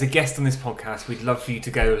 Robert, as a guest on this podcast, we'd love for you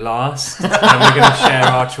to go last, and we're going to share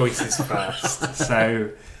our choices first.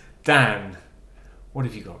 So, Dan, what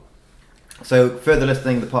have you got? So, further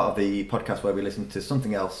listening, the part of the podcast where we listen to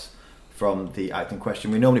something else from the act in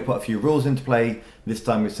question. We normally put a few rules into play. This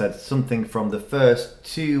time we said something from the first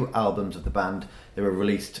two albums of the band. They were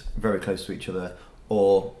released very close to each other,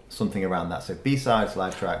 or something around that. So B-sides,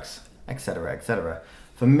 live tracks, etc., etc.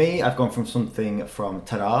 For me, I've gone from something from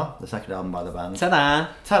Ta-Da, the second album by the band. Ta-da!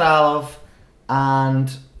 Ta-Da, love.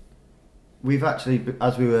 And we've actually,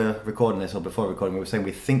 as we were recording this, or before recording, we were saying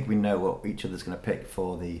we think we know what each other's going to pick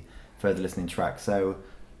for the further listening track. So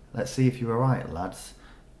let's see if you were right, lads.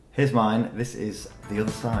 Here's mine. This is The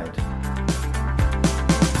Other Side.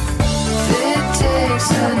 It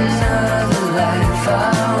takes another life,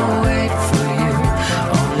 I'll wait for you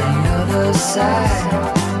on the other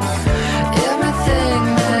side. Everything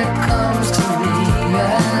that comes to me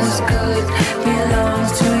as good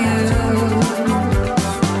belongs to you.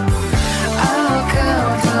 I'll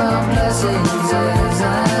count our blessings as I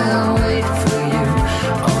wait for you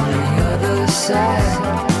on the other side.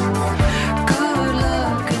 Good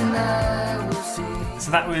luck and I will see.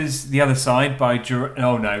 So that was The Other Side by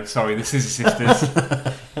oh no, sorry, the Scissor Sisters.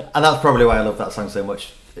 And that's probably why I love that song so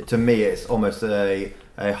much. To me, it's almost a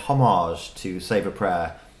homage to Save a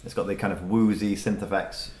Prayer It's got the kind of woozy synth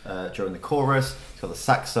effects during the chorus. It's got the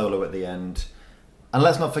sax solo at the end. And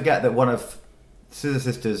let's not forget that one of Scissor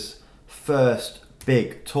Sisters' first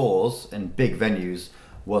big tours in big venues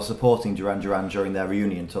was supporting Duran Duran during their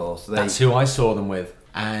reunion tour. So That's who I saw them with.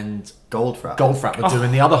 And Goldfrapp. Goldfrapp were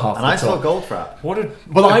doing the other half And of I the tour. saw Goldfrapp. What a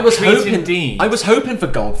Well, I was treat hoping. indeed. I was hoping for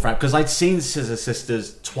Goldfrapp because I'd seen Scissor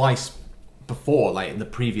Sisters twice before, like in the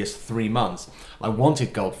previous 3 months. I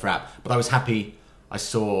wanted Goldfrapp, but I was happy I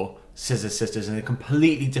saw Scissor Sisters in a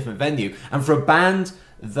completely different venue. And for a band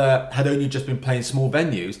that had only just been playing small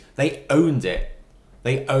venues, they owned it.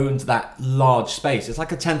 They owned that large space. It's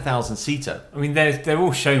like a 10,000 seater. I mean, they're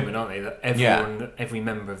all showmen, aren't they? That everyone, every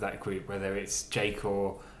member of that group, whether it's Jake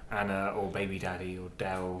or Anna or Baby Daddy or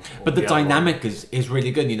Del. Or But the other one. dynamic is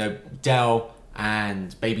really good. You know, Del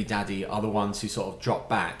and Baby Daddy are the ones who sort of drop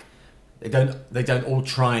back. They don't all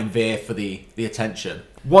try and veer for the attention.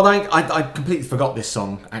 What I completely forgot this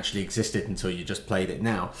song actually existed until you just played it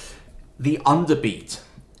now. The underbeat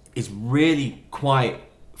is really quite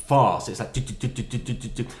fast. It's like do,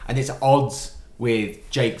 and it's at odds with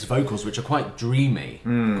Jake's vocals, which are quite dreamy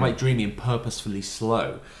and purposefully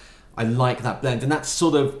slow. I like that blend, and that's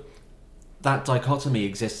sort of that dichotomy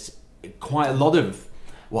exists in quite a lot of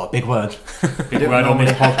big word. Big word on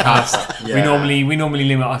this podcast. Yeah. We normally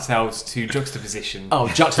limit ourselves to juxtaposition. Oh,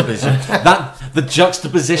 juxtaposition. The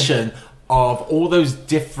juxtaposition of all those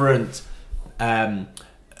different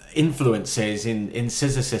influences in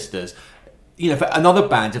Scissor Sisters. You know, for another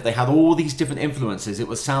band, if they had all these different influences, it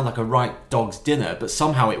would sound like a right dog's dinner. But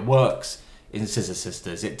somehow it works in Scissor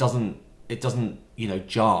Sisters. It doesn't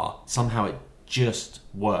jar. Somehow it just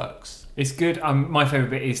works. It's good. My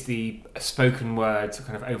favourite bit is the spoken word,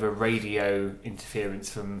 kind of over radio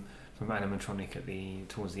interference from Animatronic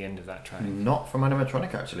towards the end of that track. Not from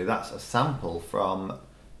Animatronic, actually. That's a sample from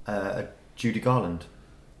Judy Garland.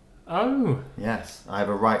 Oh. Yes. I have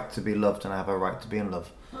a right to be loved and I have a right to be in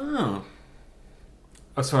love.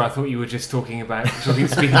 Oh, sorry. I thought you were just speaking for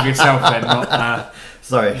yourself then, not.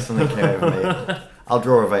 Sorry, something came over me. I'll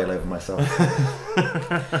draw a veil over myself.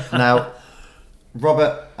 Now,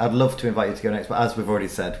 Robert, I'd love to invite you to go next, but as we've already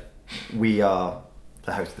said, we are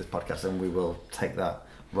the host of this podcast and we will take that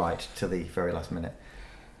right to the very last minute.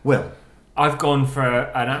 Will? I've gone for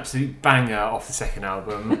an absolute banger off the second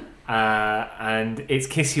album, and it's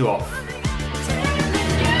Kiss You Off.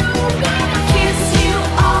 Kiss you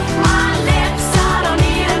off my lips. I don't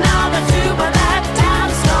need another tube of that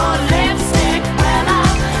dime store lipstick. Well, I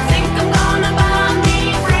think I'm gonna buy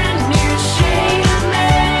me a brand new shade of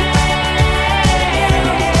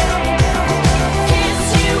kiss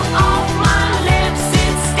you off my lips.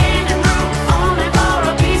 It's standing room only for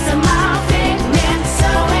a piece of my pigment. So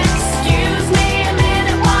excuse me a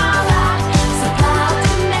minute while I supply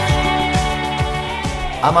the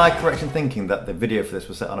name. Am I correct in thinking that the video for this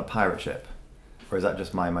was set on a pirate ship? Or is that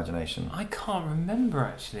just my imagination? I can't remember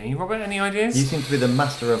actually. Robert, any ideas? You seem to be the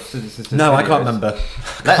master of Scissor Sisters. No, I videos. can't remember.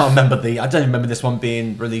 I can't remember I don't remember this one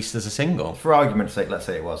being released as a single. For argument's sake, let's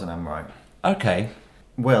say it was and I'm right. Okay.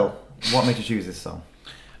 Will, what made you choose this song?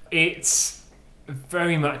 It's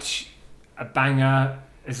very much a banger.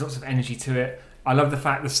 There's lots of energy to it. I love the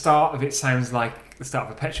fact the start of it sounds like the start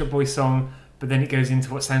of a Pet Shop Boys song, but then it goes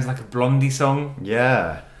into what sounds like a Blondie song.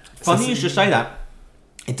 Yeah. Funny you should say that.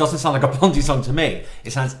 It doesn't sound like a Blondie song to me.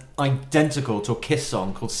 It sounds identical to a Kiss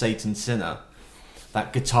song called Satan's Sinner.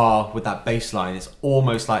 That guitar with that bass line, it's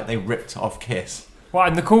almost like they ripped off Kiss. Well,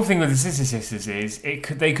 and the cool thing with the Scissor Sisters is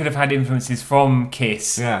they could have had influences from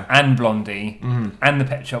Kiss and Blondie and the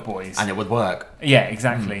Pet Shop Boys. And it would work. Yeah,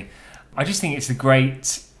 exactly. I just think it's a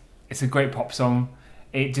great pop song.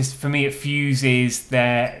 It just, for me, it fuses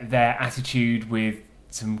their attitude with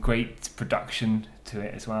some great production to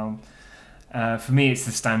it as well. For me, it's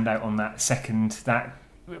the standout on that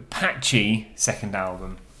patchy second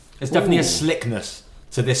album. There's definitely a slickness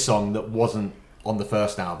to this song that wasn't on the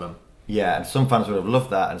first album. Yeah, and some fans would have loved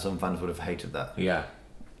that and some fans would have hated that. Yeah.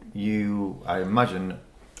 I imagine...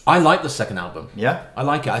 I like the second album. Yeah? I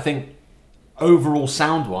like it. I think overall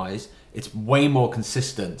sound-wise, it's way more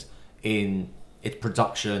consistent in its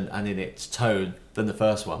production and in its tone than the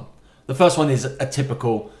first one. The first one is a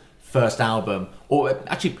typical first album, or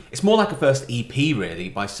actually it's more like a first EP really,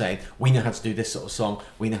 by saying we know how to do this sort of song,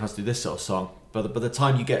 we know how to do this sort of song, but by the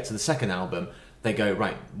time you get to the second album they go,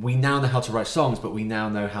 right, we now know how to write songs, but we now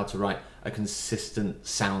know how to write a consistent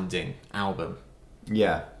sounding album.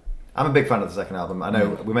 Yeah. I'm a big fan of the second album. I know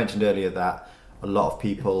we mentioned earlier that a lot of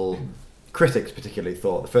people, critics particularly,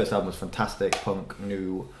 thought the first album was fantastic, punk,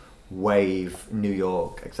 new wave, New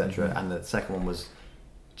York, etc. And the second one was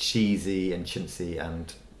cheesy and chintzy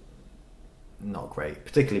and not great.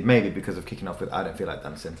 Particularly maybe because of kicking off with I Don't Feel Like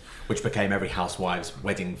Dancing. Which became every housewife's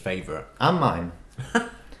wedding favourite. And mine.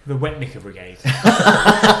 The Wet Knicker Brigade.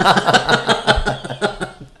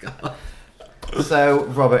 So,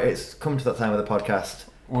 Robert, it's come to that time of the podcast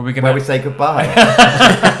Where we say goodbye.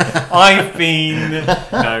 I've been...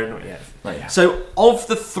 No, not yet. Not yet. So, of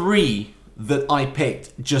the 3 that I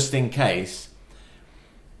picked, just in case,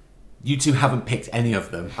 you two haven't picked any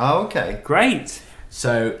of them. Oh, okay. Great.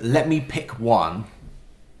 So, let me pick one.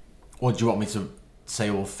 Or do you want me to say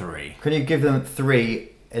all 3? Can you give them 3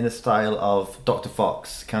 in the style of Dr.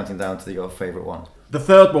 Fox, counting down to your favourite one? The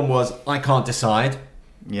third one was I Can't Decide.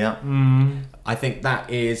 Yeah. I think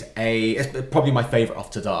that is it's probably my favourite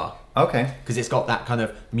off Tadar. Okay. Because it's got that kind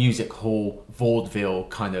of music hall, vaudeville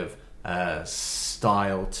kind of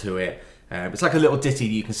style to it. It's like a little ditty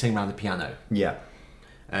that you can sing around the piano. Yeah.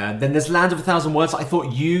 Then there's Land of a Thousand Words. I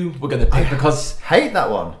thought you were going to pick because... Hate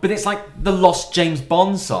that one. But it's like the lost James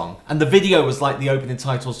Bond song. And the video was like the opening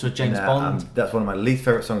titles to a James Bond. That's one of my least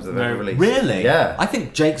favourite songs they've ever released. Really? Yeah. I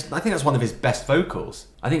think that's one of his best vocals.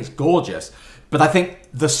 I think it's gorgeous. But I think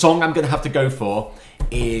the song I'm going to have to go for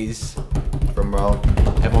is... Drum roll.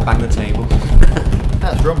 Everyone bang the table.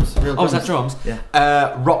 That's drums. Real drums. Oh, is that drums? Yeah.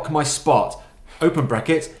 Rock My Spot. Open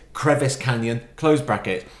bracket. Crevice Canyon. Close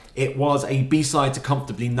bracket. It was a B-side to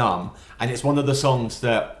Comfortably Numb, and it's one of the songs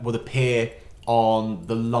that would appear on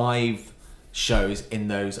the live shows in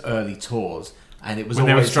those early tours. And it was When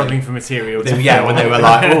they were always struggling for material. to yeah, fill. when they were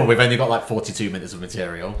like, oh, we've only got like 42 minutes of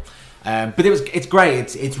material. But it's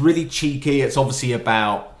great. It's really cheeky. It's obviously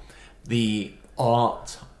about the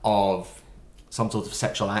art of some sort of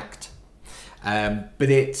sexual act. But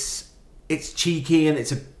it's cheeky and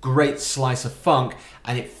it's a great slice of funk,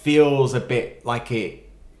 and it feels a bit like it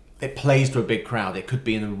plays to a big crowd. It could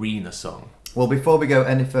be an arena song. Well, before we go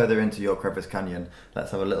any further into your Crevice Canyon,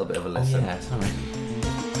 let's have a little bit of a listen. Oh, yeah, sorry.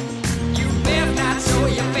 You better not show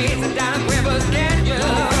your face down Crevice Canyon.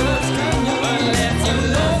 Unless you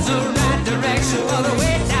love the right direction all the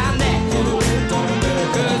way down there.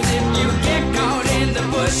 'Cause if you get caught in the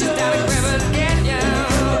bushes down Crevice Canyon,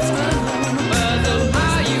 well, they'll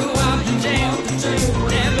pile you up in jail.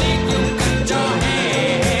 They'll make you cut your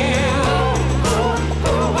hair.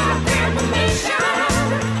 Oh, I have permission.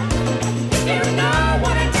 If you know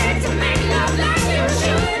what it takes to make love like you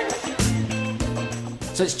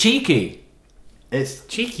should. So it's cheeky. It's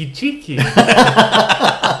Cheeky.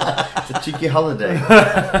 a cheeky holiday.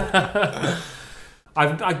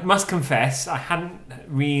 I must confess, I hadn't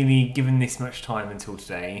really given this much time until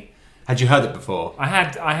today. Had you heard it before? I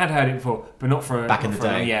had heard it before, but not for Back in not the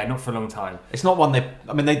for a- day. yeah, not for a long time. It's not one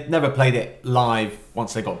they never played it live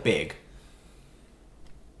once they got big.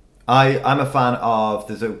 I'm a fan of,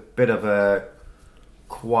 there's a bit of a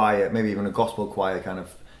choir, maybe even a gospel choir kind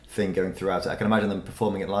of thing going throughout it. I can imagine them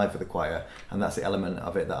performing it live with a choir, and that's the element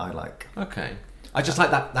of it that I like. Okay. I just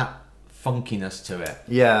like that funkiness to it.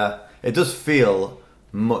 Yeah, it does feel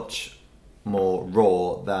much more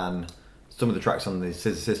raw than some of the tracks on the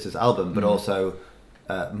Scissor Sisters album, but also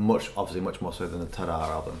much more so than the Tadar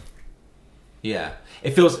album. Yeah.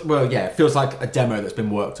 It feels like a demo that's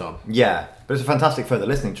been worked on. Yeah, but it's a fantastic further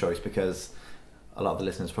listening choice because a lot of the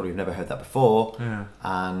listeners probably have never heard that before,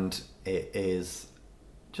 and it is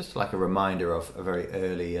just like a reminder of a very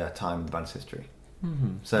early time in the band's history.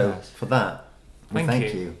 So for that,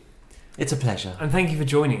 thank you. It's a pleasure. And thank you for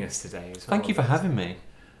joining us today as well. Thank you for having me.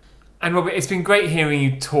 And Robert, it's been great hearing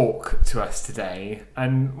you talk to us today.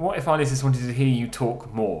 And what if our listeners wanted to hear you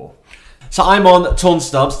talk more? So I'm on Torn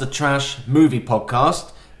Stubs, the Trash Movie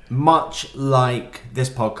Podcast. Much like this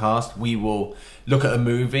podcast, we will look at a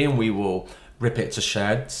movie and we will rip it to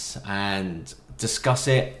shreds and discuss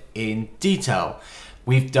it in detail.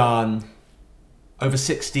 We've done over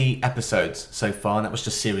 60 episodes so far, and that was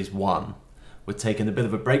just series 1. We're taking a bit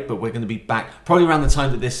of a break, but we're going to be back probably around the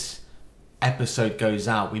time that this episode goes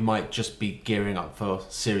out. We might just be gearing up for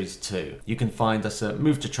series 2. You can find us at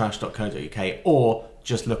movetotrash.co.uk or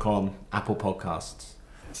just look on Apple Podcasts.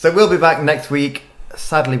 So we'll be back next week,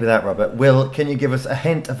 sadly without Robert. Will, can you give us a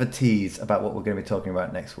hint of a tease about what we're going to be talking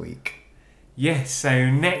about next week? Yes, so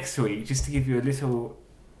next week, just to give you a little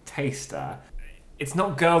taster, it's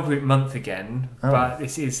not girl group month again, but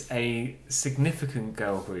this is a significant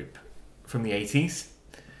girl group from the 80s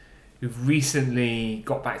who've recently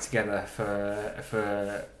got back together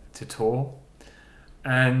to tour,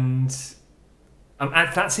 and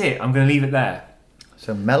that's it. I'm going to leave it there.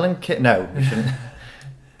 So Mel and Kit, no, we shouldn't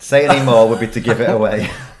say any more, would be to give it away.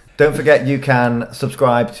 Don't forget you can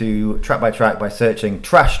subscribe to Track by Track by searching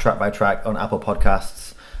Trash Track by Track on Apple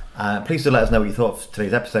Podcasts. Please do let us know what you thought of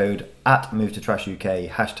today's episode at Move to Trash UK,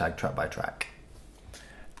 #Track by Track.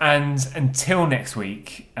 And until next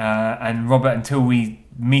week, and Robert, until we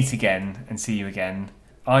meet again and see you again,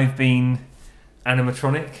 I've been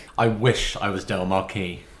Animatronic. I wish I was Del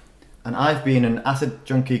Marquis. And I've been an acid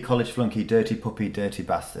junkie, college flunky, dirty puppy, dirty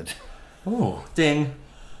bastard. Oh, ding.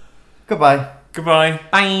 Goodbye. Goodbye.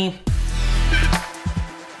 Bye.